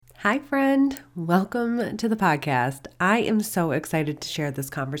Hi, friend. Welcome to the podcast. I am so excited to share this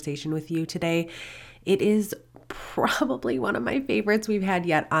conversation with you today. It is probably one of my favorites we've had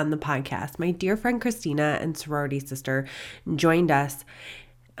yet on the podcast. My dear friend Christina and sorority sister joined us.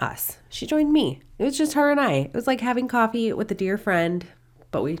 She joined me. It was just her and I. It was like having coffee with a dear friend,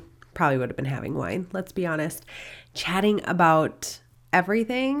 but we probably would have been having wine, let's be honest, chatting about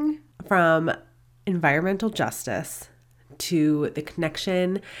everything from environmental justice to the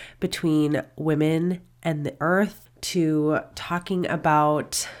connection between women and the earth, to talking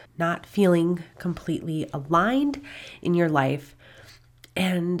about not feeling completely aligned in your life,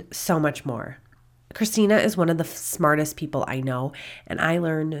 and so much more. Christina is one of the smartest people I know, and I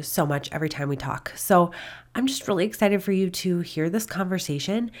learn so much every time we talk. So I'm just really excited for you to hear this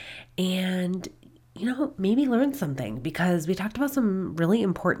conversation and, maybe learn something, because we talked about some really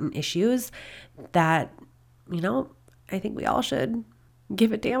important issues that, I think we all should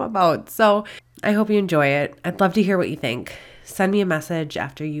give a damn about. So I hope you enjoy it. I'd love to hear what you think. Send me a message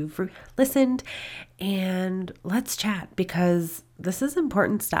after you've listened and let's chat, because this is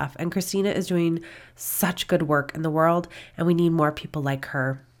important stuff. And Christina is doing such good work in the world, and we need more people like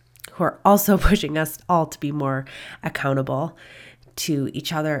her who are also pushing us all to be more accountable to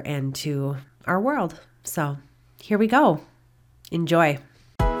each other and to our world. So here we go. Enjoy.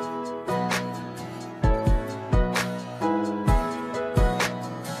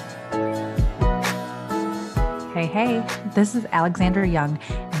 Hey, this is Alexandra Young,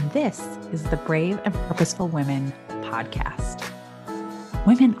 and this is the Brave and Purposeful Women podcast.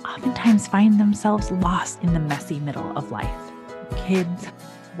 Women oftentimes find themselves lost in the messy middle of life. Kids,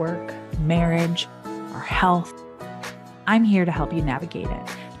 work, marriage, our health. I'm here to help you navigate it,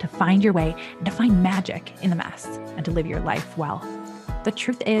 to find your way and to find magic in the mess and to live your life well. The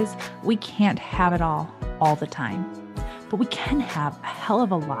truth is, we can't have it all the time. But we can have a hell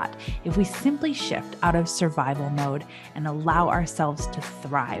of a lot if we simply shift out of survival mode and allow ourselves to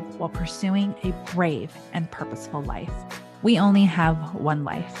thrive while pursuing a brave and purposeful life. We only have one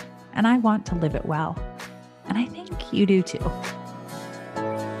life, and I want to live it well. And I think you do too.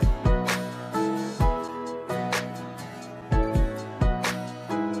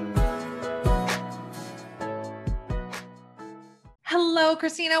 Hello,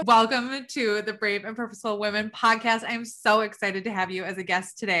 Christina. Welcome to the Brave and Purposeful Women podcast. I'm so excited to have you as a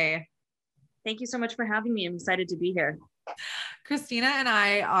guest today. Thank you so much for having me. I'm excited to be here. Christina and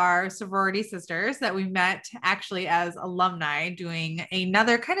I are sorority sisters that we met actually as alumni doing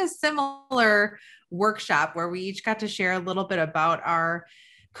another kind of similar workshop where we each got to share a little bit about our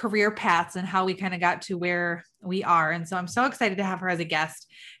career paths and how we kind of got to where we are. And so I'm so excited to have her as a guest.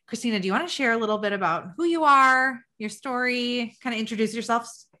 Christina, do you want to share a little bit about who you are, your story, kind of introduce yourself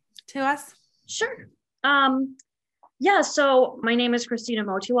to us? Sure. So my name is Christina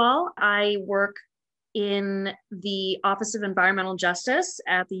Motiwal. I work in the Office of Environmental Justice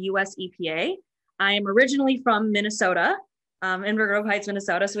at the US EPA. I am originally from Minnesota, Inver Grove Heights,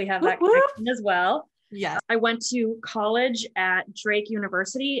 Minnesota. So we have that connection as well. Yes. I went to college at Drake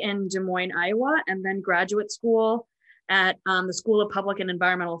University in Des Moines, Iowa, and then graduate school at the School of Public and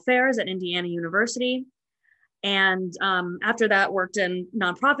Environmental Affairs at Indiana University. And after that, worked in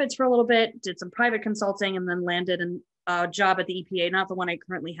nonprofits for a little bit, did some private consulting, and then landed a job at the EPA, not the one I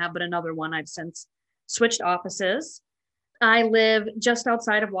currently have, but another one. I've since switched offices. I live just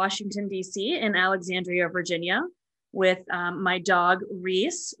outside of Washington, D.C. in Alexandria, Virginia, with my dog,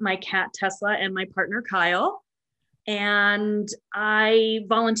 Reese, my cat, Tesla, and my partner, Kyle. And I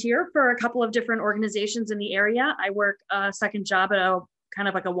volunteer for a couple of different organizations in the area. I work a second job at a kind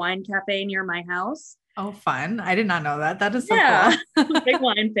of like a wine cafe near my house. Oh, fun. I did not know that. That is so cool. Big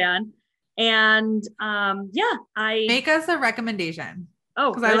wine fan. And I make us a recommendation.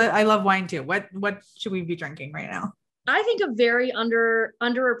 Oh, because I love wine too. What should we be drinking right now? I think a very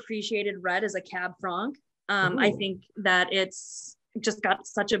underappreciated red is a Cab Franc. I think that it's just got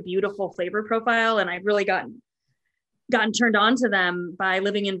such a beautiful flavor profile, and I've really gotten turned on to them by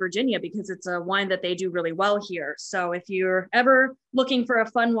living in Virginia, because it's a wine that they do really well here. So if you're ever looking for a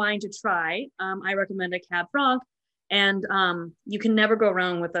fun wine to try, I recommend a Cab Franc, and you can never go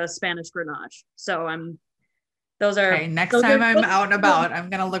wrong with a Spanish Grenache. So those are okay. Next time I'm out and about, I'm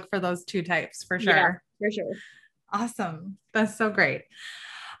going to look for those two types for sure. Yeah, for sure. Awesome. That's so great.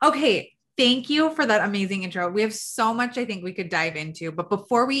 Okay. Thank you for that amazing intro. We have so much I think we could dive into, but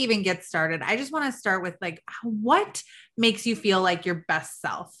before we even get started, I just want to start with what makes you feel like your best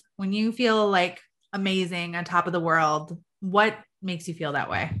self? When you feel like amazing, on top of the world, what makes you feel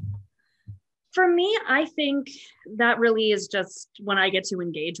that way? For me, I think that really is just when I get to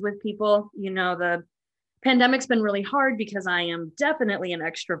engage with people, the pandemic's been really hard because I am definitely an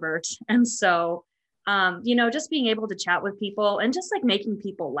extrovert. And so, just being able to chat with people and just like making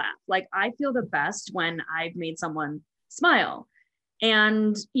people laugh. Like I feel the best when I've made someone smile.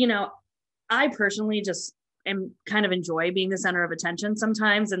 And, I personally just am kind of enjoy being the center of attention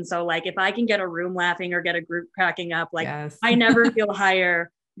sometimes. And so like, if I can get a room laughing or get a group cracking up, like Yes. I never feel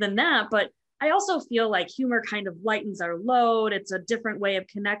higher than that. But I also feel like humor kind of lightens our load. It's a different way of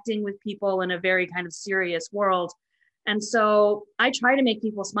connecting with people in a very kind of serious world. And so I try to make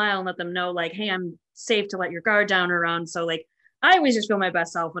people smile and let them know like, hey, I'm safe to let your guard down around. So like, I always just feel my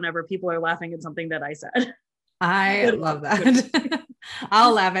best self whenever people are laughing at something that I said. I love that.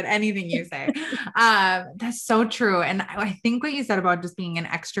 I'll laugh at anything you say. That's so true. And I think what you said about just being an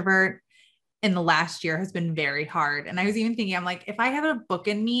extrovert in the last year has been very hard. And I was even thinking, I'm like, if I have a book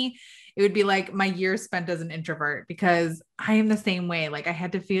in me, it would be like my year spent as an introvert, because I am the same way. Like I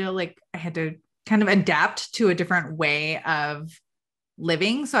had to feel like I had to kind of adapt to a different way of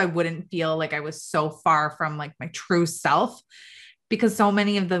living, so I wouldn't feel like I was so far from like my true self, because so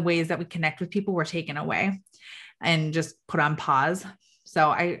many of the ways that we connect with people were taken away and just put on pause. So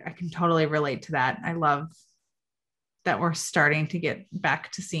I can totally relate to that. I love that we're starting to get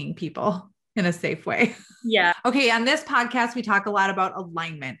back to seeing people in a safe way. Yeah. Okay. On this podcast, we talk a lot about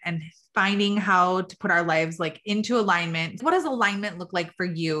alignment and finding how to put our lives like into alignment. What does alignment look like for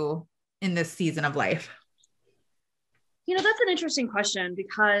you in this season of life? That's an interesting question,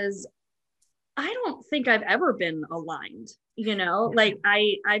 because I don't think I've ever been aligned, like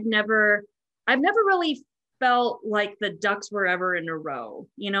I've never really felt like the ducks were ever in a row.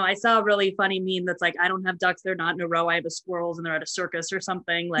 I saw a really funny meme that's like, I don't have ducks, they're not in a row. I have a squirrels and they're at a circus or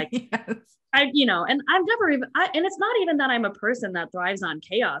something. Like, Yes. and I've never even, and it's not even that I'm a person that thrives on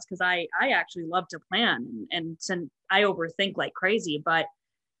chaos, because I actually love to plan and I overthink like crazy. But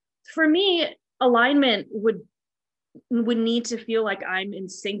for me, alignment would need to feel like I'm in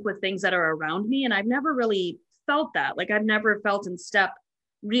sync with things that are around me. And I've never really felt that. Like I've never felt in step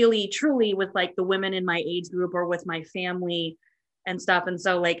really truly with like the women in my age group or with my family and stuff. And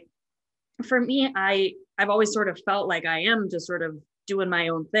so like, for me, I've always sort of felt like I am just sort of doing my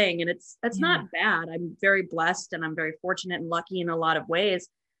own thing. And it's not bad. I'm very blessed and I'm very fortunate and lucky in a lot of ways.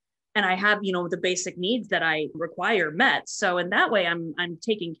 And I have, the basic needs that I require met. So in that way, I'm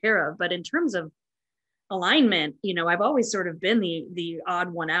taken care of. But in terms of alignment, I've always sort of been the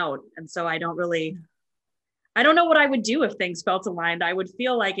odd one out. And so I don't know what I would do if things felt aligned. I would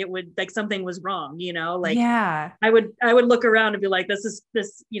feel like it would, like something was wrong, like, yeah, I would look around and be like, this,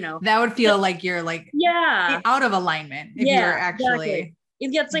 that would feel like you're like, yeah, out of alignment. If you're actually, exactly.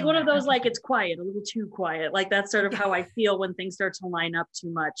 It gets like one of those, like, it's quiet, a little too quiet. Like that's sort of how I feel when things start to line up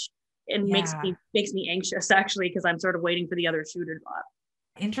too much. It makes me anxious actually, because I'm sort of waiting for the other shoe to drop.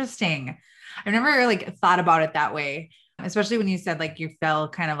 Interesting. I've never like thought about it that way, especially when you said like you fell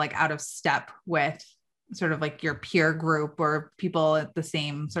kind of like out of step with sort of like your peer group or people at the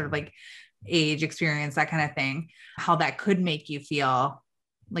same sort of like age, experience, that kind of thing, how that could make you feel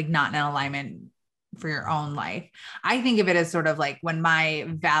like not in alignment for your own life. I think of it as sort of like when my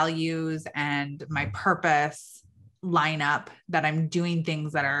values and my purpose line up, that I'm doing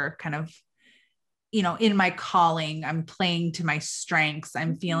things that are kind of, in my calling, I'm playing to my strengths.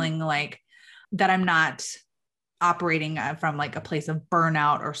 I'm feeling like that I'm not operating from like a place of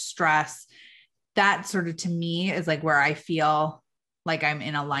burnout or stress. That sort of to me is like where I feel like I'm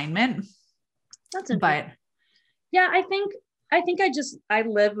in alignment. That's interesting. But yeah, I think I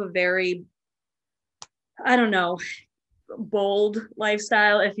live a very, I don't know, bold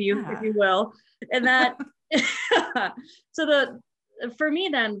lifestyle, if you will. And that, for me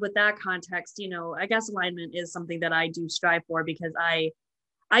then with that context, I guess alignment is something that I do strive for, because I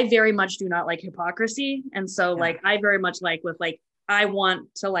very much do not like hypocrisy. And so like, I very much like with like, I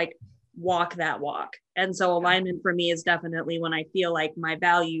want to like walk that walk. And so alignment for me is definitely when I feel like my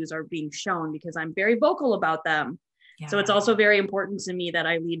values are being shown, because I'm very vocal about them. Yeah. So it's also very important to me that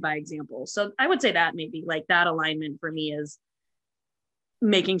I lead by example. So I would say that maybe like that alignment for me is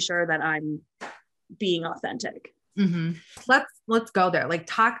making sure that I'm being authentic. Mm-hmm. Let's go there. Like,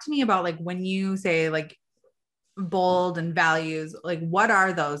 talk to me about like, when you say like bold and values, like what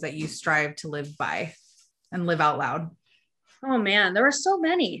are those that you strive to live by and live out loud? Oh man, there are so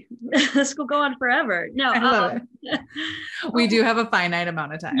many. This will go on forever. No, I love it. We do have a finite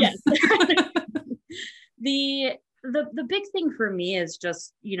amount of time. Yes. The big thing for me is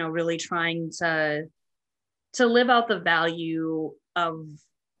just, really trying to live out the value of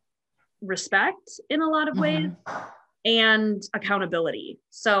respect in a lot of ways, and accountability.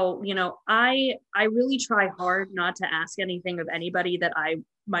 So, I really try hard not to ask anything of anybody that I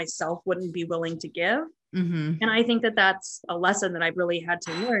myself wouldn't be willing to give. And I think that that's a lesson that I've really had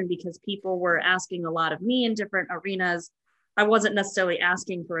to learn, because people were asking a lot of me in different arenas. I wasn't necessarily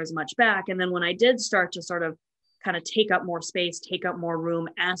asking for as much back. And then when I did start to sort of kind of take up more space, take up more room,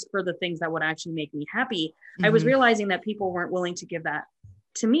 ask for the things that would actually make me happy, I was realizing that people weren't willing to give that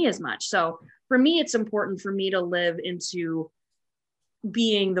to me as much. So for me, it's important for me to live into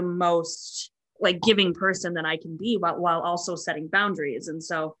being the most like giving person that I can be, while also setting boundaries. And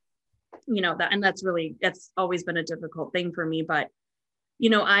so, you know, that's always been a difficult thing for me. But, you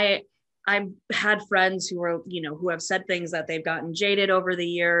know, I've had friends who are, you know, who have said things that they've gotten jaded over the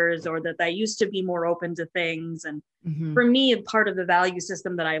years, or that they used to be more open to things. And for me, part of the value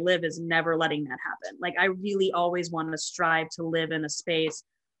system that I live is never letting that happen. Like, I really always want to strive to live in a space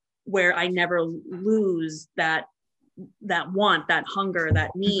where I never lose that want, that hunger,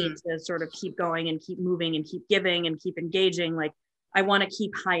 that need to sort of keep going and keep moving and keep giving and keep engaging. Like, I want to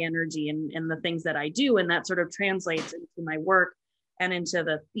keep high energy in the things that I do. And that sort of translates into my work and into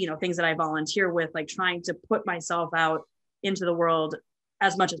the, you know, things that I volunteer with, like trying to put myself out into the world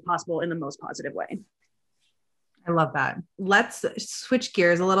as much as possible in the most positive way. I love that. Let's switch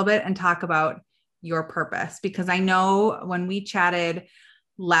gears a little bit and talk about your purpose, because I know when we chatted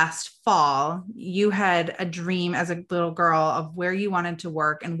last fall, you had a dream as a little girl of where you wanted to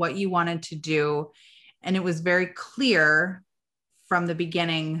work and what you wanted to do. And it was very clear from the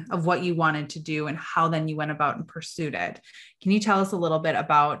beginning of what you wanted to do and how then you went about and pursued it. Can you tell us a little bit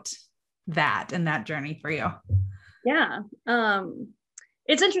about that and that journey for you? Yeah.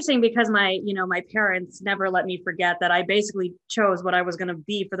 It's interesting because my parents never let me forget that I basically chose what I was going to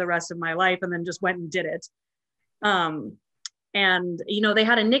be for the rest of my life and then just went and did it. And, you know, they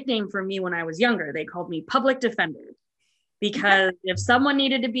had a nickname for me when I was younger. They called me Public Defender, because if someone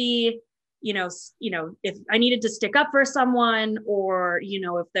needed to be, you know, if I needed to stick up for someone, or, you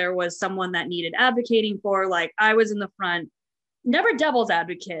know, if there was someone that needed advocating for, like, I was in the front, never devil's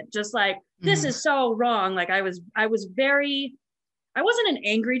advocate, just like, this is so wrong. Like, I wasn't an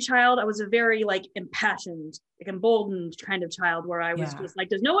angry child. I was a very like impassioned, like emboldened kind of child, where I was just like,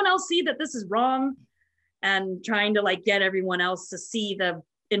 does no one else see that this is wrong? And trying to like get everyone else to see the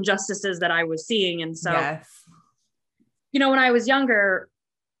injustices that I was seeing. And so, you know, when I was younger,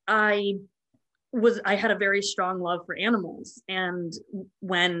 I had a very strong love for animals. And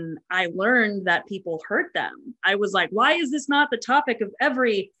when I learned that people hurt them, I was like, why is this not the topic of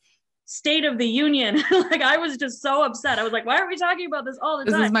every State of the Union? Like, I was just so upset. I was like, why aren't we talking about this all the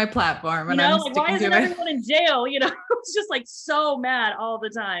time? This is my platform. And you know, like, why isn't everyone in jail? You know, I was just like so mad all the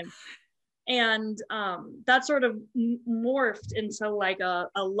time. And that sort of morphed into like a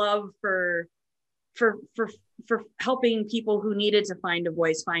love for helping people who needed to find a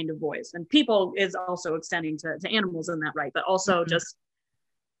voice. And people is also extending to animals in that, right? But also just,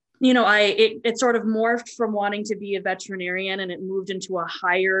 you know, it sort of morphed from wanting to be a veterinarian, and it moved into a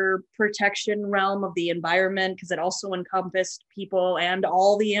higher protection realm of the environment, because it also encompassed people and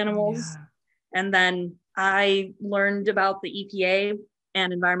all the animals. And then I learned about the EPA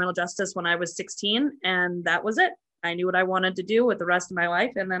and environmental justice when I was 16, and that was it. I knew what I wanted to do with the rest of my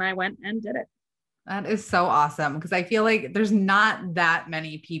life, and then I went and did it. That is so awesome, because I feel like there's not that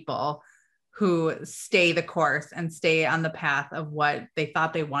many people who stay the course and stay on the path of what they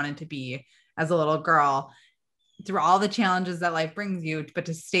thought they wanted to be as a little girl through all the challenges that life brings you, but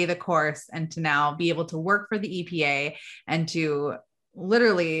to stay the course and to now be able to work for the EPA and to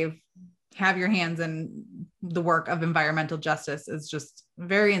literally have your hands in the work of environmental justice is just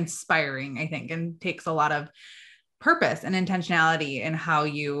very inspiring, I think, and takes a lot of purpose and intentionality in how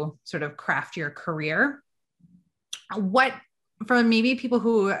you sort of craft your career. What, for maybe people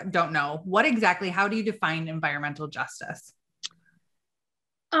who don't know, how do you define environmental justice?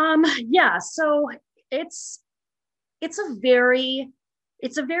 Yeah, so it's a very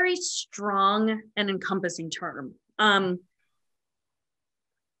strong and encompassing term.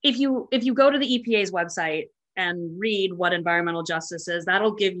 If you go to the EPA's website and read what environmental justice is,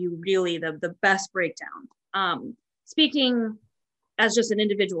 that'll give you really the best breakdown. Speaking as just an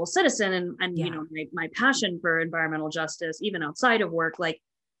individual citizen and you know, my passion for environmental justice, even outside of work, like,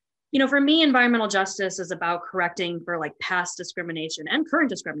 you know, for me, environmental justice is about correcting for like past discrimination and current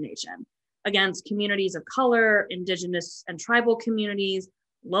discrimination against communities of color, indigenous and tribal communities,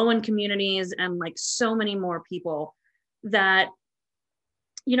 low-income communities, and like so many more people that,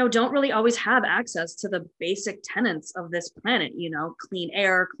 you know, don't really always have access to the basic tenets of this planet, you know, clean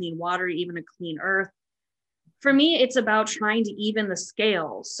air, clean water, even a clean earth. For me, it's about trying to even the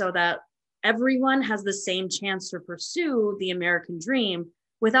scale so that everyone has the same chance to pursue the American dream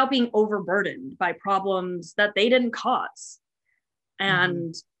without being overburdened by problems that they didn't cause.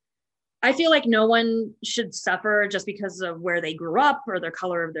 And I feel like no one should suffer just because of where they grew up or their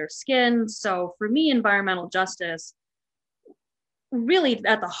color of their skin. So for me, environmental justice, really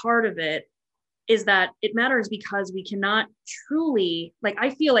at the heart of it, is that it matters because we cannot truly, like, I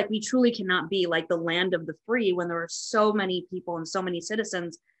feel like we truly cannot be like the land of the free when there are so many people and so many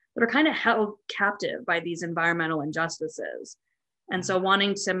citizens that are kind of held captive by these environmental injustices. And so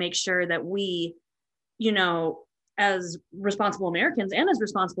wanting to make sure that we, you know, as responsible Americans and as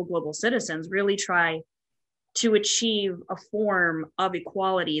responsible global citizens, really try to achieve a form of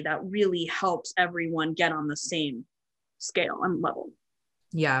equality that really helps everyone get on the same scale and level.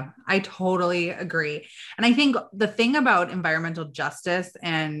 Yeah, I totally agree. And I think the thing about environmental justice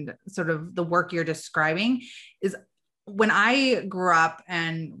and sort of the work you're describing is when I grew up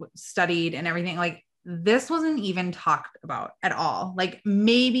and studied and everything, like this wasn't even talked about at all. Like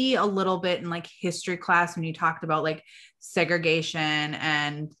maybe a little bit in like history class when you talked about like segregation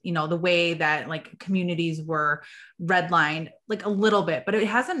and, you know, the way that like communities were redlined, like a little bit, but it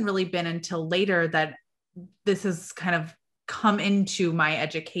hasn't really been until later that this has kind of come into my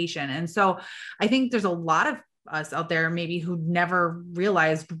education. And so I think there's a lot of us out there maybe who never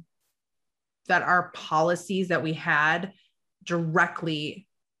realized that our policies that we had directly,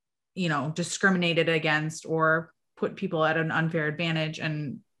 you know, discriminated against or put people at an unfair advantage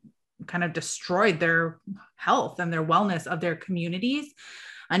and kind of destroyed their health and their wellness of their communities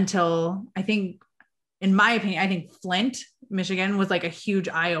until I think, in my opinion, I think Flint, Michigan was like a huge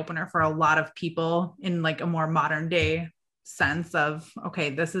eye opener for a lot of people in like a more modern day sense of, okay,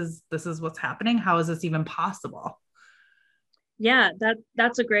 this is what's happening. How is this even possible? Yeah,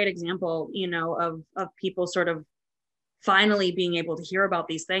 that's a great example, you know, of people sort of finally being able to hear about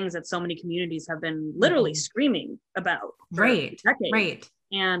these things that so many communities have been literally screaming about for decades. Right.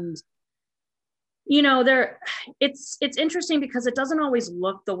 And, you know, it's interesting because it doesn't always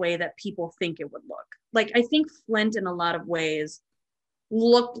look the way that people think it would look. Like, I think Flint in a lot of ways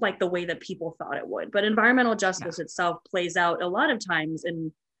looked like the way that people thought it would, but environmental justice itself plays out a lot of times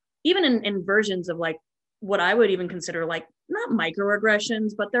even in versions of like what I would even consider like not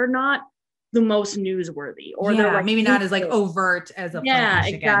microaggressions, but they're not the most newsworthy, or they're like maybe not as like overt as a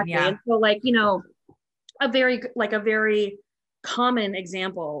exactly. And so like, you know, a very common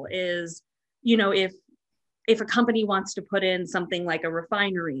example is, you know, if a company wants to put in something like a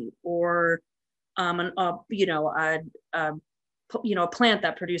refinery or a plant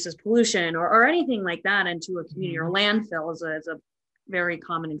that produces pollution or anything like that into a community, or landfill is a very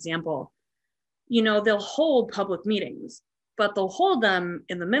common example. You know, they'll hold public meetings, but they'll hold them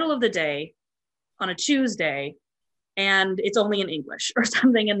in the middle of the day on a Tuesday, and it's only in English or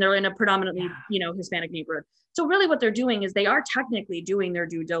something, and they're in a predominantly, you know, Hispanic neighborhood. So really what they're doing is they are technically doing their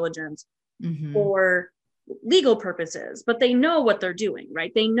due diligence for legal purposes, but they know what they're doing,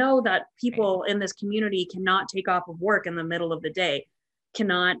 right? They know that people in this community cannot take off of work in the middle of the day,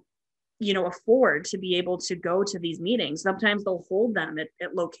 cannot, you know, afford to be able to go to these meetings. Sometimes they'll hold them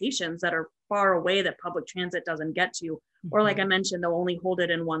at locations that are far away that public transit doesn't get to. Or like I mentioned, they'll only hold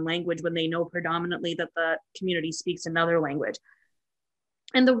it in one language when they know predominantly that the community speaks another language.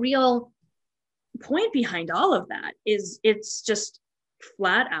 And the real point behind all of that is it's just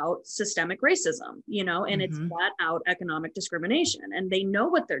flat out systemic racism, you know, and it's flat out economic discrimination. And they know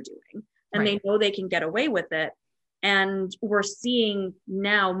what they're doing, and they know they can get away with it. And we're seeing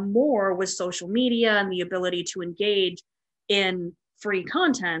now more with social media and the ability to engage in free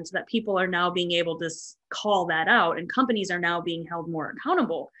content that people are now being able to call that out, and companies are now being held more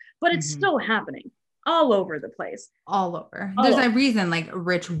accountable, but it's still happening all over the place. There's a reason like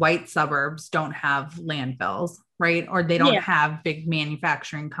rich white suburbs don't have landfills, right? Or they don't have big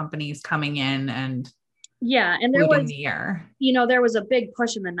manufacturing companies coming in and and there was the air. You know, there was a big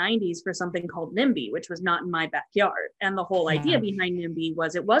push in the 90s for something called NIMBY, which was not in my backyard. And the whole idea behind NIMBY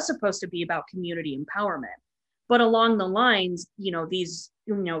was it was supposed to be about community empowerment. But along the lines, you know, these,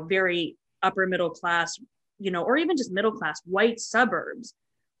 you know, very upper middle class, you know, or even just middle class white suburbs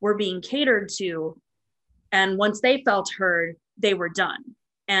were being catered to. And once they felt heard, they were done.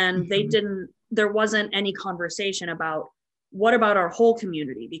 And there wasn't any conversation about what about our whole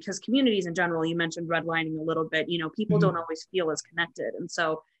community? Because communities in general, you mentioned redlining a little bit, you know, people don't always feel as connected. And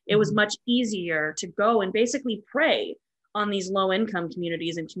so it was much easier to go and basically prey on these low income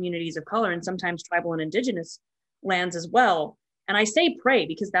communities and communities of color, and sometimes tribal and indigenous lands as well. And I say prey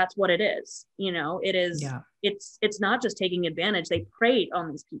because that's what it is. You know, it is, it's not just taking advantage. They preyed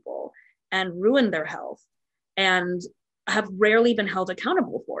on these people and ruined their health and have rarely been held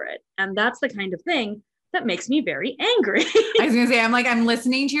accountable for it. And that's the kind of thing that makes me very angry. I was gonna say, I'm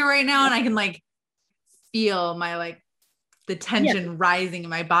listening to you right now and I can like feel my like the tension rising in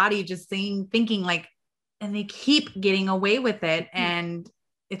my body, just thinking like, and they keep getting away with it. And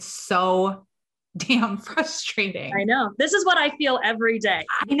it's so damn frustrating. I know. This is what I feel every day.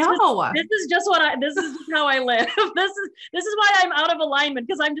 I know. This is just how I live. This is why I'm out of alignment,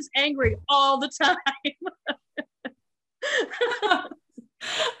 because I'm just angry all the time.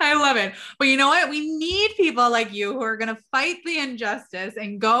 I love it. But you know what? We need people like you who are going to fight the injustice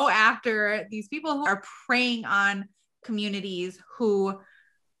and go after these people who are preying on communities who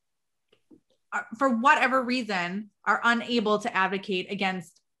are, for whatever reason, are unable to advocate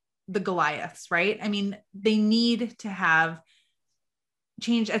against the Goliaths, right? I mean, they need to have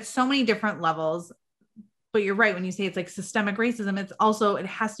change at so many different levels. But you're right when you say it's like systemic racism. It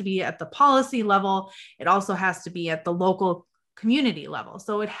has to be at the policy level. It also has to be at the local community level.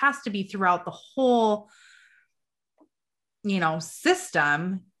 So it has to be throughout the whole,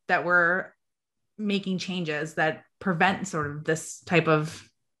 system that we're making changes that prevent sort of this type of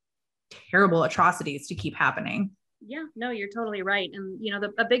terrible atrocities to keep happening. Yeah, no, you're totally right. And,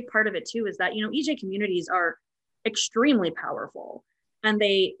 a big part of it too is that, EJ communities are extremely powerful, and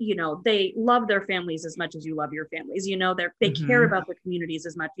they love their families as much as you love your families. They care about the communities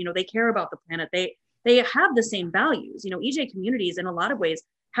as much, they care about the planet. They have the same values. EJ communities in a lot of ways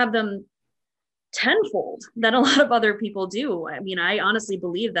have them tenfold than a lot of other people do. I mean, I honestly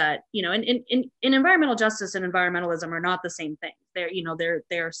believe that, in environmental justice and environmentalism are not the same thing.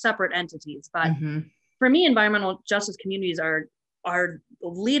 They're separate entities. But for me, environmental justice communities are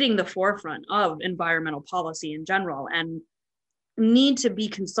leading the forefront of environmental policy in general, and need to be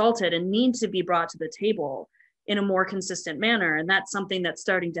consulted and need to be brought to the table in a more consistent manner. And that's something that's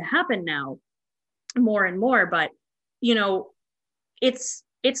starting to happen now more and more. But,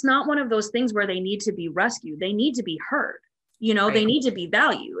 it's not one of those things where they need to be rescued. They need to be heard, right. They need to be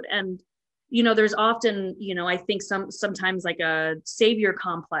valued. And, there's often, I think sometimes like a savior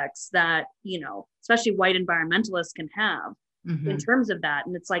complex that, especially white environmentalists can have in terms of that.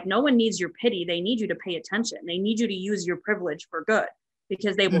 And it's like, no one needs your pity. They need you to pay attention. They need you to use your privilege for good,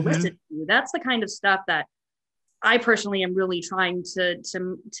 because they will listen to you. That's the kind of stuff that I personally am really trying to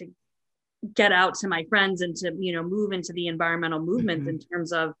get out to my friends and to, move into the environmental movements in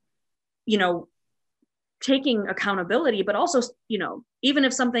terms of, taking accountability, but also, even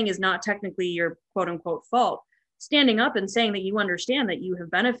if something is not technically your quote unquote fault, standing up and saying that you understand that you have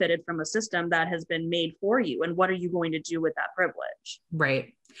benefited from a system that has been made for you. And what are you going to do with that privilege?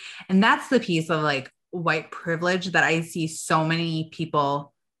 Right. And that's the piece of like white privilege that I see so many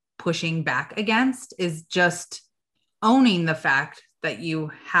people pushing back against, is just owning the fact that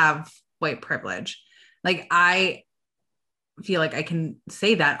you have white privilege. Like, I feel like I can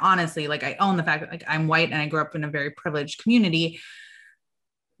say that honestly, like I own the fact that like I'm white and I grew up in a very privileged community,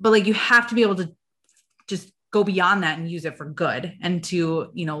 but like you have to be able to just go beyond that and use it for good, and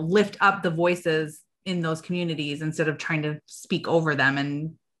to, lift up the voices in those communities instead of trying to speak over them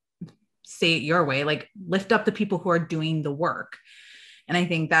and say it your way. Like, lift up the people who are doing the work. And I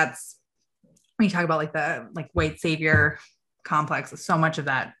think that's when you talk about like the white savior complex, so much of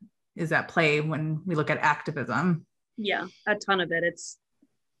that is at play when we look at activism. Yeah, a ton of it.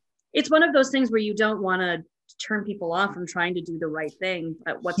 It's one of those things where you don't want to turn people off from trying to do the right thing,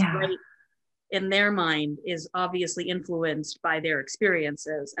 but what's right in their mind is obviously influenced by their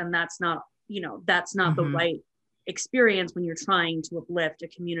experiences, and that's not the right experience when you're trying to uplift a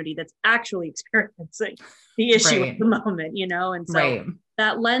community that's actually experiencing the issue at the moment, and so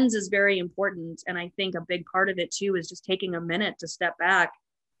that lens is very important. And I think a big part of it too is just taking a minute to step back.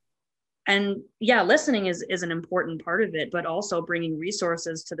 And listening is an important part of it, but also bringing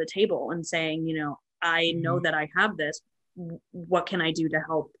resources to the table and saying, I know that I have this. What can I do to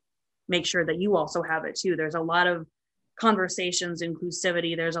help make sure that you also have it too? There's a lot of conversations,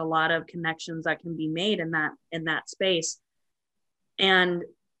 inclusivity. There's a lot of connections that can be made in that space. And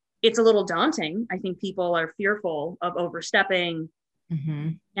it's a little daunting. I think people are fearful of overstepping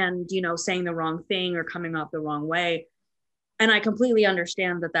and, saying the wrong thing or coming off the wrong way. And I completely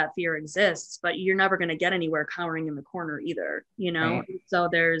understand that fear exists, but you're never going to get anywhere cowering in the corner either, Right. So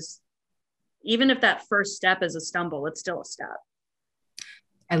even if that first step is a stumble, it's still a step.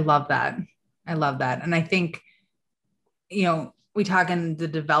 I love that. And I think, we talk in the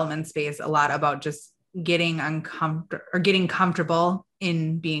development space a lot about just getting comfortable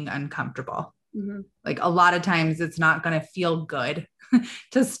in being uncomfortable. Like, a lot of times it's not going to feel good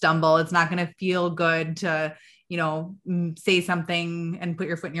to stumble. It's not going to feel good to, say something and put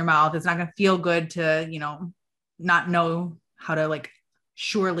your foot in your mouth. It's not going to feel good to, not know how to like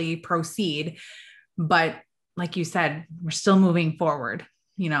surely proceed. But like you said, we're still moving forward,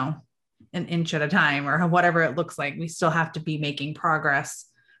 an inch at a time or whatever it looks like. We still have to be making progress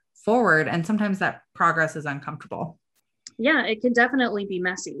forward. And sometimes that progress is uncomfortable. Yeah, it can definitely be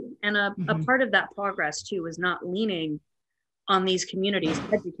messy. And a part of that progress too is not leaning on these communities to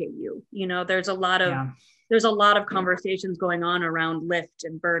educate you. You know, there's a lot of conversations going on around lift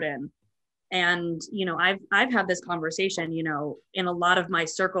and burden. And, you know, I've had this conversation, you know, in a lot of my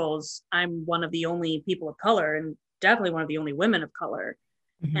circles. I'm one of the only people of color and definitely one of the only women of color.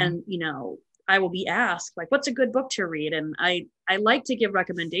 Mm-hmm. And, you know, I will be asked like, what's a good book to read? And I like to give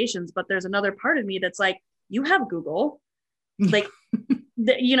recommendations, but there's another part of me that's like, you have Google. Like,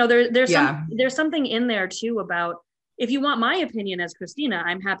 you know, there's something in there too about, if you want my opinion as Christina,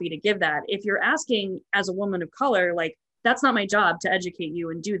 I'm happy to give that. If you're asking as a woman of color, like, that's not my job to educate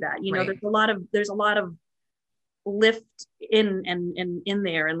you and do that. You know, there's a lot of lift in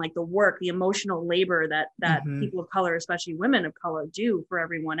there, and like the work, the emotional labor that mm-hmm. people of color, especially women of color, do for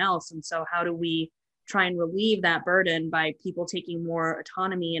everyone else. And so how do we try and relieve that burden by people taking more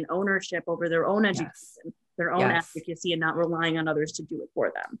autonomy and ownership over their own education, their own advocacy, and not relying on others to do it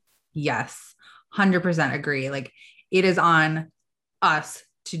for them? Yes, 100% agree. Like, it is on us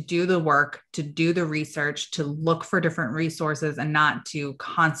to do the work, to do the research, to look for different resources, and not to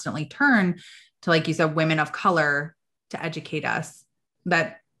constantly turn to, like you said, women of color to educate us.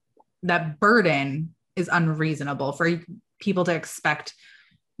 That burden is unreasonable for people to expect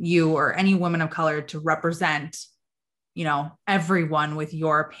you or any woman of color to represent, you know, everyone with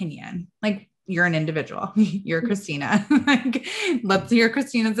your opinion. Like, you're an individual, you're Christina. Like, let's hear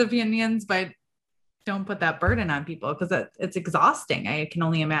Christina's opinions, but don't put that burden on people, because it's exhausting. I can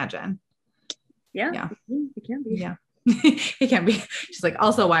only imagine. Yeah. It can be. Yeah. It can be. She's like,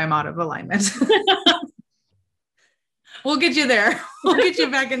 also why I'm out of alignment. We'll get you there. We'll get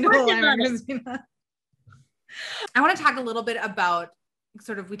you back into alignment, Christina. I want to talk a little bit about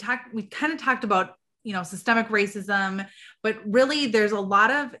we kind of talked about, you know, systemic racism, but really there's a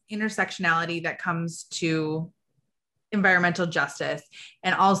lot of intersectionality that comes to environmental justice,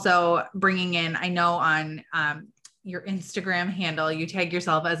 and also bringing in, I know on your Instagram handle, you tag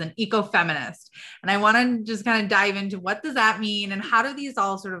yourself as an ecofeminist, and I want to just kind of dive into what does that mean and how do these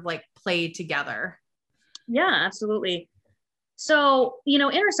all sort of like play together? Yeah, absolutely. So, you know,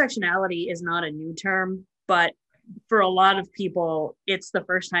 intersectionality is not a new term, but for a lot of people, it's the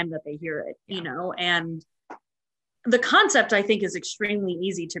first time that they hear it, you know, and the concept, I think, is extremely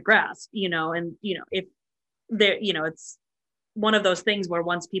easy to grasp, you know, and, you know, if there, you know, it's one of those things where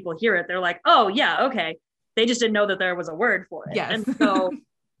once people hear it, they're like, oh yeah, okay. They just didn't know that there was a word for it. Yes. And so,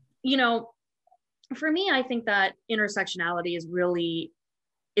 you know, for me, I think that intersectionality is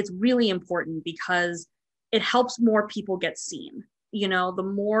really important because it helps more people get seen. You know, the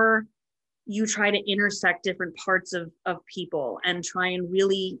more you try to intersect different parts of people and try and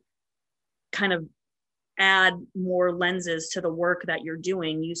really kind of add more lenses to the work that you're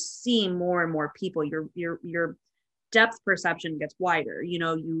doing, you see more and more people. Your depth perception gets wider. You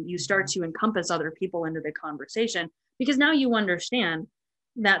know, you start to encompass other people into the conversation, because now you understand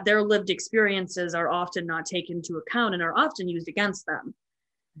that their lived experiences are often not taken into account and are often used against them.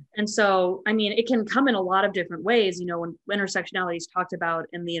 And so, I mean, it can come in a lot of different ways. You know, when intersectionality is talked about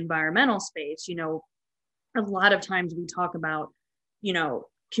in the environmental space, you know, a lot of times we talk about, you know,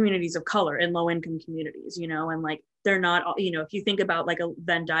 communities of color and low income communities, you know, and like, they're not, you know, if you think about like a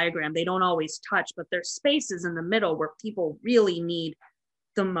Venn diagram, they don't always touch, but there's spaces in the middle where people really need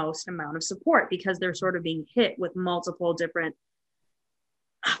the most amount of support, because they're sort of being hit with multiple different,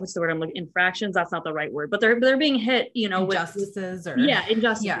 what's the word I'm looking, infractions? That's not the right word, but they're being hit, you know, injustices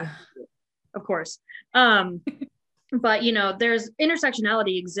injustices, yeah, of course. But, you know, there's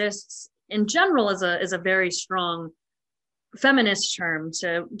intersectionality exists in general as a very strong feminist term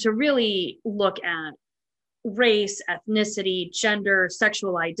to really look at race, ethnicity, gender,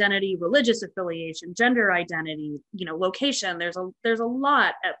 sexual identity, religious affiliation, gender identity, you know, location. There's a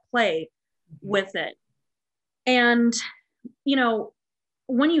lot at play with it. And, you know,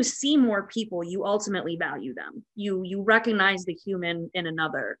 when you see more people, you ultimately value them. You recognize the human in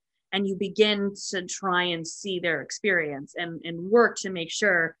another, and you begin to try and see their experience and work to make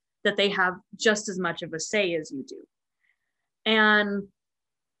sure that they have just as much of a say as you do. And,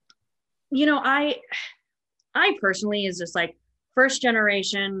 you know, I personally is just like first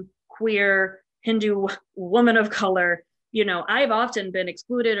generation queer Hindu woman of color. You know, I've often been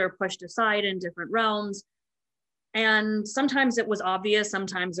excluded or pushed aside in different realms. And sometimes it was obvious.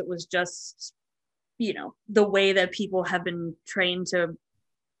 Sometimes it was just, you know, the way that people have been trained to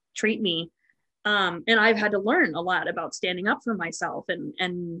treat me. And I've had to learn a lot about standing up for myself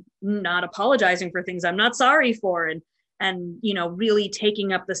and not apologizing for things I'm not sorry for, and, you know, really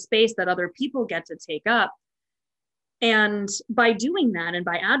taking up the space that other people get to take up. And by doing that and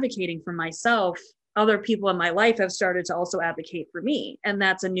by advocating for myself, other people in my life have started to also advocate for me. And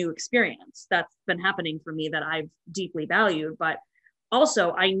that's a new experience that's been happening for me that I've deeply valued. But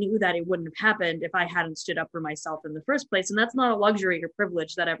also, I knew that it wouldn't have happened if I hadn't stood up for myself in the first place. And that's not a luxury or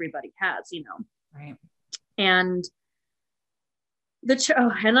privilege that everybody has, you know. Right. And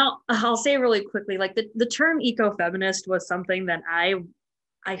I'll say really quickly, like the term ecofeminist was something that I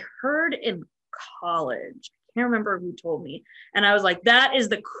heard in college. I can't remember who told me. And I was like, that is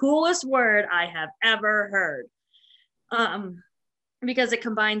the coolest word I have ever heard. Because it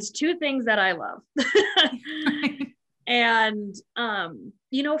combines two things that I love. And,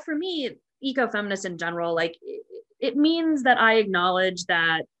 you know, for me, ecofeminist in general, like it means that I acknowledge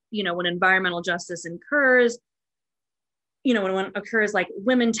that, you know, when environmental justice occurs, you know, when it occurs, like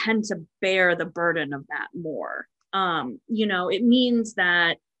women tend to bear the burden of that more. You know, it means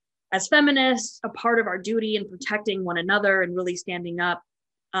that as feminists, a part of our duty in protecting one another and really standing up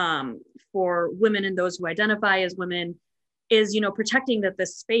for women and those who identify as women is, you know, protecting that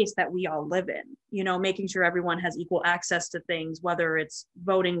this space that we all live in, you know, making sure everyone has equal access to things, whether it's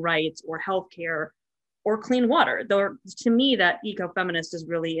voting rights or healthcare or clean water. Though to me, that ecofeminist is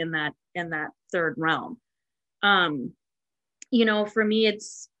really in that third realm. You know, for me,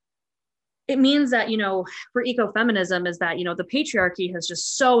 it means that, you know, for ecofeminism is that, you know, the patriarchy has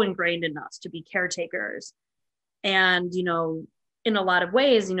just so ingrained in us to be caretakers. And, you know, in a lot of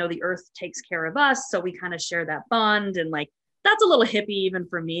ways, you know, the earth takes care of us. So we kind of share that bond. And like, that's a little hippie even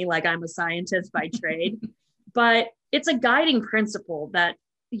for me. Like I'm a scientist by trade, but it's a guiding principle that,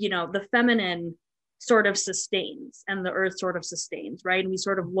 you know, the feminine sort of sustains and the earth sort of sustains, right? And we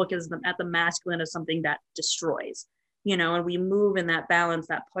sort of look at the masculine as something that destroys, you know, and we move in that balance,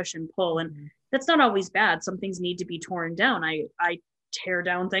 that push and pull. And that's not always bad. Some things need to be torn down. I tear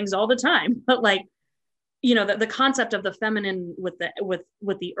down things all the time, but like, you know, the concept of the feminine with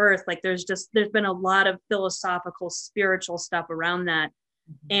the earth, like there's been a lot of philosophical, spiritual stuff around that.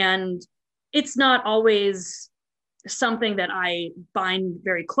 And it's not always something that I bind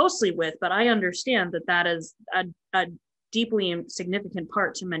very closely with, but I understand that is a deeply significant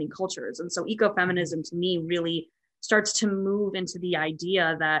part to many cultures. And so ecofeminism to me really starts to move into the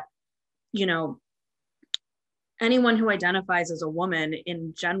idea that, you know, anyone who identifies as a woman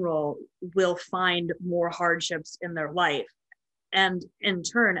in general will find more hardships in their life. And in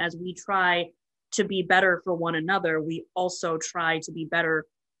turn, as we try to be better for one another, we also try to be better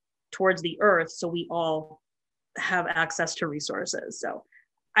towards the earth so we all have access to resources. So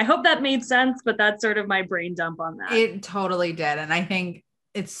I hope that made sense, but that's sort of my brain dump on that. It totally did. And I think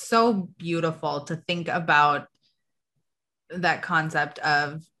it's so beautiful to think about that concept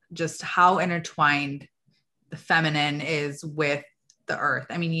of just how intertwined the feminine is with the earth.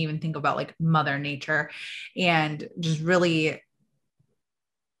 I mean, you even think about like Mother Nature and just really,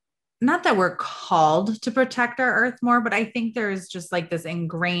 not that we're called to protect our earth more, but I think there's just like this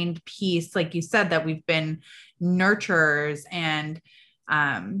ingrained piece, like you said, that we've been nurturers and,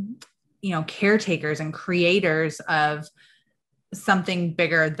 you know, caretakers and creators of something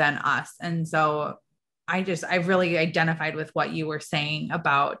bigger than us. And so I really identified with what you were saying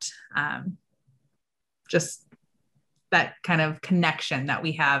about, just that kind of connection that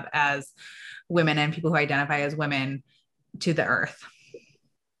we have as women and people who identify as women to the earth.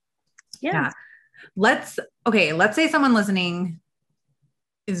 Yeah. Let's say someone listening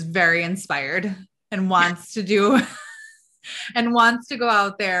is very inspired and wants to do and wants to go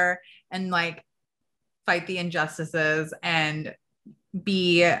out there and like fight the injustices and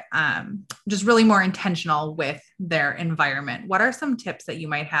be just really more intentional with their environment. What are some tips that you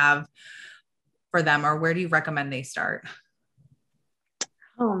might have for them, or where do you recommend they start?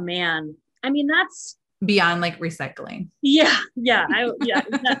 Oh man. I mean, that's beyond like recycling. Yeah. I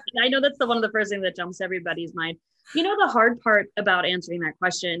know that's one of the first things that jumps to everybody's mind. You know, the hard part about answering that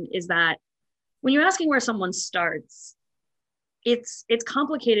question is that when you're asking where someone starts, it's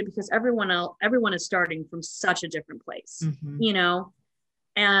complicated because everyone is starting from such a different place, you know,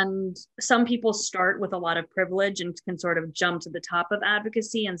 and some people start with a lot of privilege and can sort of jump to the top of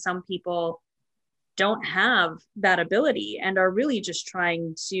advocacy. And some people don't have that ability and are really just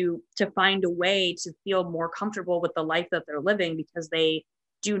trying to find a way to feel more comfortable with the life that they're living because they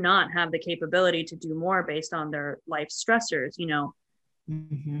do not have the capability to do more based on their life stressors, you know.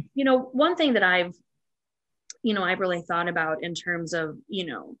 You know, one thing that I've really thought about in terms of, you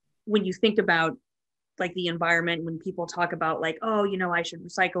know, when you think about like the environment, when people talk about like, oh, you know, I should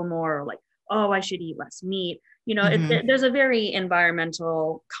recycle more, or like, oh, I should eat less meat. You know, there's a very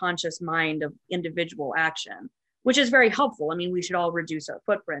environmental conscious mind of individual action. which is very helpful. I mean, we should all reduce our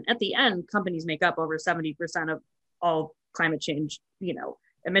footprint. At the end, companies make up over 70% of all climate change,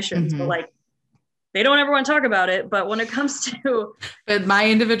 emissions, but like, they don't ever want to talk about it. But when it comes to, but my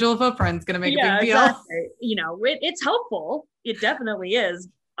individual footprint's going to make a big deal. Exactly. It's helpful. It definitely is.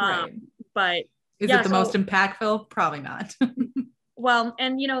 Right. But is it the most impactful? Probably not. Well,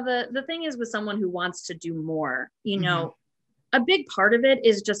 and the thing is with someone who wants to do more, a big part of it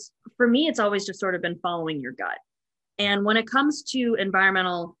is just, for me, it's always just sort of been following your gut. And when it comes to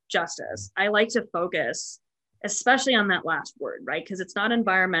environmental justice, I like to focus especially on that last word, right? Because it's not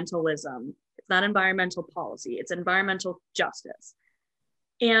environmentalism, it's not environmental policy, it's environmental justice.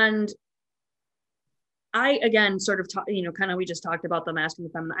 And I, again, sort of, kind of, we just talked about the masculine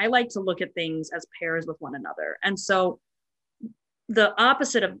and feminine. I like to look at things as pairs with one another. And so the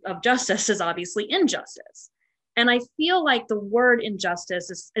opposite of justice is obviously injustice. And I feel like the word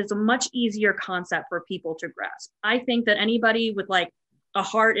injustice is a much easier concept for people to grasp. I think that anybody with like a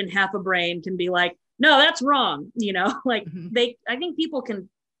heart and half a brain can be like, no, that's wrong. I think people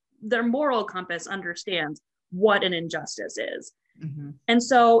their moral compass understands what an injustice is. And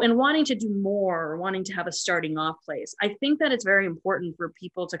so in wanting to do more, or wanting to have a starting off place, I think that it's very important for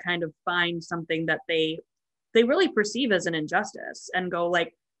people to kind of find something that they really perceive as an injustice and go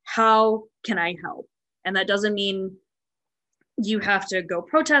like, how can I help? And that doesn't mean you have to go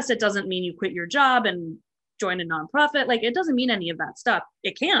protest. It doesn't mean you quit your job and join a nonprofit. Like, it doesn't mean any of that stuff.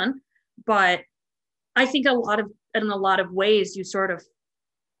 It can, but I think in a lot of ways, you sort of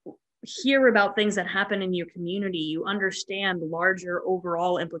hear about things that happen in your community. You understand larger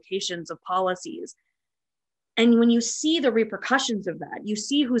overall implications of policies. And when you see the repercussions of that, you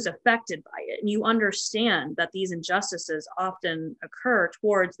see who's affected by it, and you understand that these injustices often occur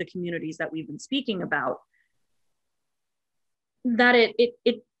towards the communities that we've been speaking about, that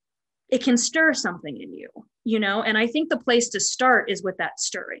it can stir something in you, and I think the place to start is with that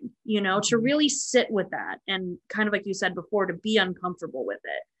stirring, to really sit with that, and kind of like you said before, to be uncomfortable with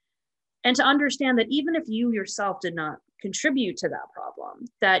it, and to understand that even if you yourself did not contribute to that problem,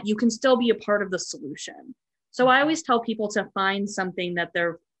 that you can still be a part of the solution. So I always tell people to find something that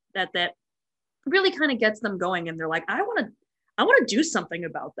that really kind of gets them going, and they're like, I want to do something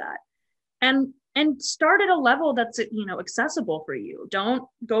about that, and start at a level that's accessible for you. Don't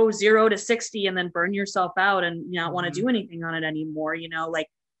go 0 to 60 and then burn yourself out and not want to do anything on it anymore.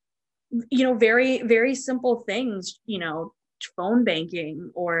 Very, very simple things. Phone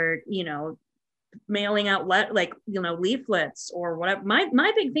banking, or mailing out leaflets or whatever.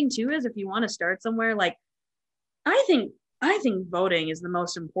 My big thing too is, if you want to start somewhere, like, I think voting is the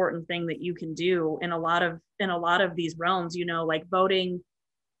most important thing that you can do in a lot of these realms, like voting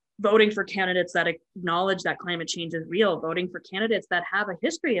for candidates that acknowledge that climate change is real, voting for candidates that have a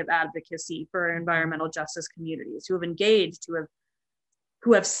history of advocacy for environmental justice communities, who have engaged,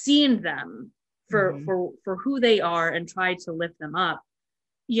 who have seen them for who they are and tried to lift them up.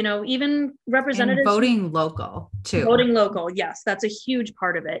 Even representatives, and voting local too. Voting local, yes, that's a huge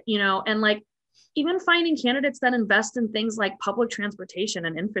part of it. And like, even finding candidates that invest in things like public transportation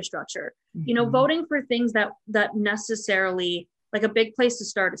and infrastructure, voting for things that necessarily, like, a big place to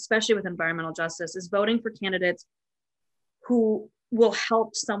start, especially with environmental justice, is voting for candidates who will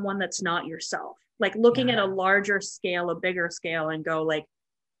help someone that's not yourself. Like, looking at a larger scale, a bigger scale, and go like,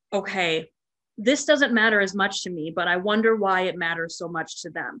 okay, this doesn't matter as much to me, but I wonder why it matters so much to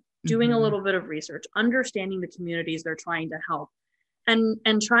them. Doing a little bit of research, understanding the communities they're trying to help,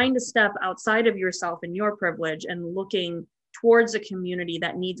 and trying to step outside of yourself and your privilege, and looking towards a community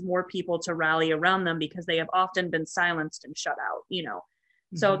that needs more people to rally around them, because they have often been silenced and shut out,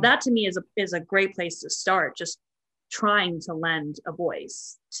 So that to me is a great place to start, just trying to lend a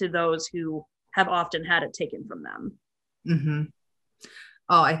voice to those who have often had it taken from them.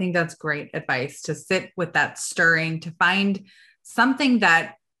 Oh, I think that's great advice, to sit with that stirring, to find something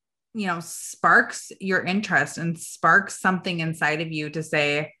that sparks your interest and sparks something inside of you to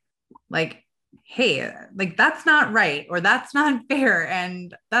say, like, hey, like, that's not right, or that's not fair,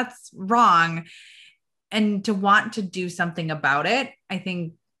 and that's wrong. And to want to do something about it, I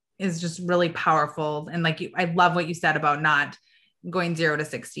think, is just really powerful. And I love what you said about not going 0 to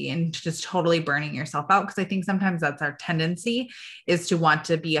 60 and just totally burning yourself out. Cause I think sometimes that's our tendency, is to want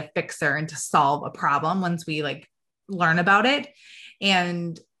to be a fixer and to solve a problem once we learn about it.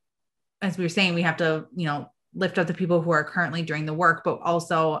 And as we were saying, we have to, lift up the people who are currently doing the work, but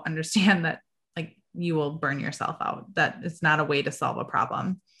also understand that you will burn yourself out, that it's not a way to solve a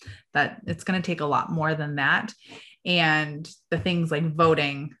problem, that it's going to take a lot more than that. And the things like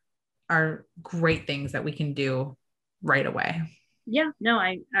voting are great things that we can do right away. Yeah, no,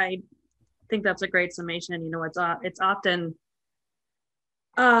 I think that's a great summation. It's often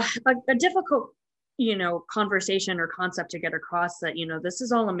a difficult, conversation or concept to get across that, this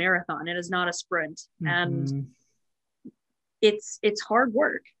is all a marathon. It is not a sprint. And it's hard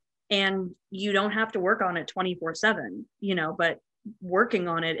work, and you don't have to work on it 24/7, but working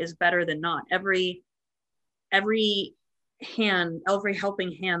on it is better than not. Every helping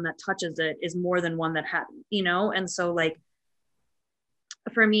hand that touches it is more than one that hadn't, and so like,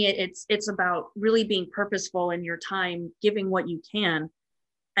 for me, it's about really being purposeful in your time, giving what you can,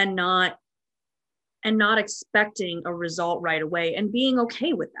 and not expecting a result right away, and being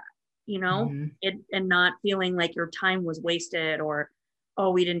okay with that, and not feeling like your time was wasted, or,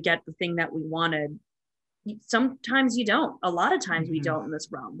 oh, we didn't get the thing that we wanted. Sometimes you don't. A lot of times we don't in this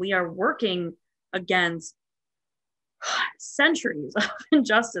realm. We are working against centuries of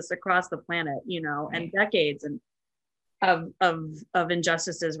injustice across the planet, and decades of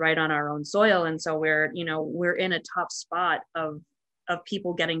injustices right on our own soil. And so we're in a tough spot of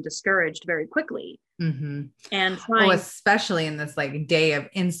people getting discouraged very quickly. And especially in this like day of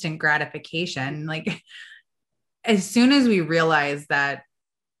instant gratification, like as soon as we realize that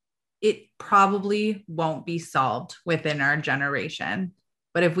it probably won't be solved within our generation,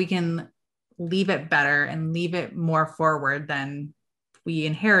 but if we can leave it better and leave it more forward than we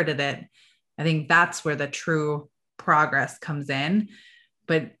inherited it, I think that's where the true progress comes in.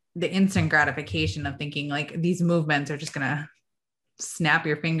 But the instant gratification of thinking like these movements are just going to snap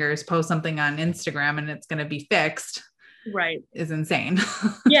your fingers, post something on Instagram, and it's going to be fixed, right, is insane.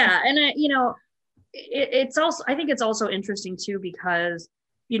 Yeah. And it's also, I think it's also interesting too, because,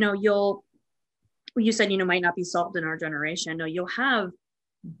 you said, might not be solved in our generation. No, you'll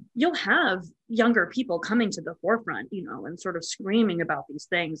have younger people coming to the forefront, and sort of screaming about these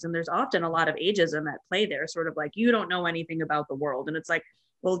things. And there's often a lot of ageism at play there, sort of like, you don't know anything about the world. And it's like,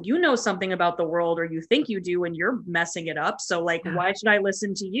 well, you know something about the world, or you think you do, and you're messing it up. So like, why should I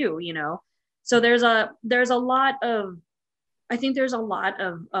listen to you? So there's a lot of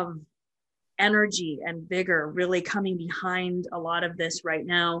energy and vigor really coming behind a lot of this right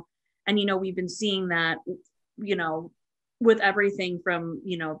now. And, we've been seeing that, with everything from,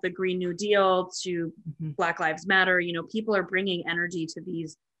 the Green New Deal to Black Lives Matter, people are bringing energy to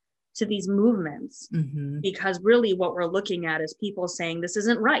these movements, because really what we're looking at is people saying this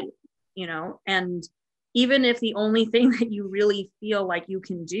isn't right, and even if the only thing that you really feel like you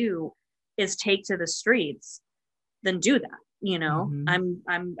can do is take to the streets, then do that.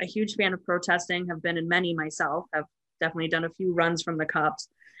 I'm a huge fan of protesting, have been in many myself, have definitely done a few runs from the cops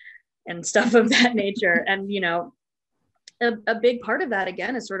and stuff of that nature. And, a big part of that,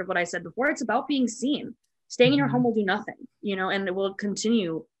 again, is sort of what I said before. It's about being seen. Staying in your home will do nothing, and it will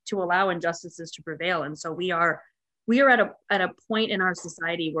continue to allow injustices to prevail. And so we are at a point in our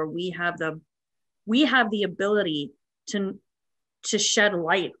society where we have the ability to shed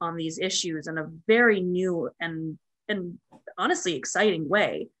light on these issues in a very new and honestly exciting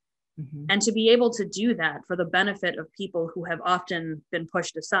way. And to be able to do that for the benefit of people who have often been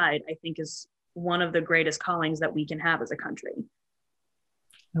pushed aside, I think is one of the greatest callings that we can have as a country.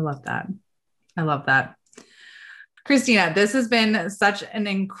 I love that. Christina, this has been such an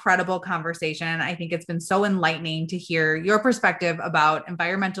incredible conversation. I think it's been so enlightening to hear your perspective about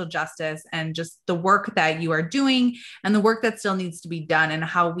environmental justice and just the work that you are doing and the work that still needs to be done, and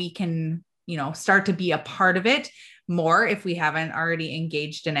how we can, start to be a part of it more if we haven't already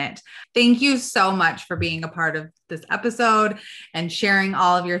engaged in it. Thank you so much for being a part of this episode and sharing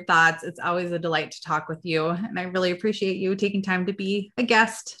all of your thoughts. It's always a delight to talk with you, and I really appreciate you taking time to be a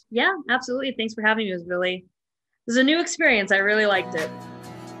guest. Yeah, absolutely. Thanks for having me. It was a new experience. I really liked it.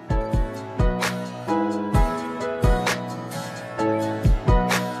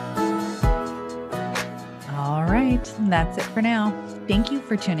 All right, that's it for now. Thank you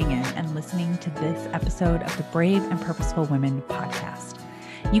for tuning in and listening to this episode of the Brave and Purposeful Women podcast.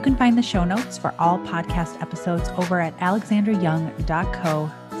 You can find the show notes for all podcast episodes over at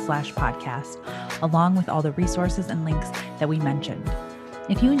alexanderyoung.co/podcast, along with all the resources and links that we mentioned.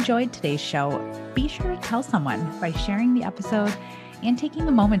 If you enjoyed today's show, be sure to tell someone by sharing the episode and taking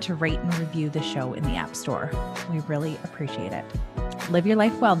a moment to rate and review the show in the App Store. We really appreciate it. Live your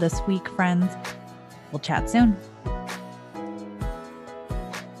life well this week, friends. We'll chat soon.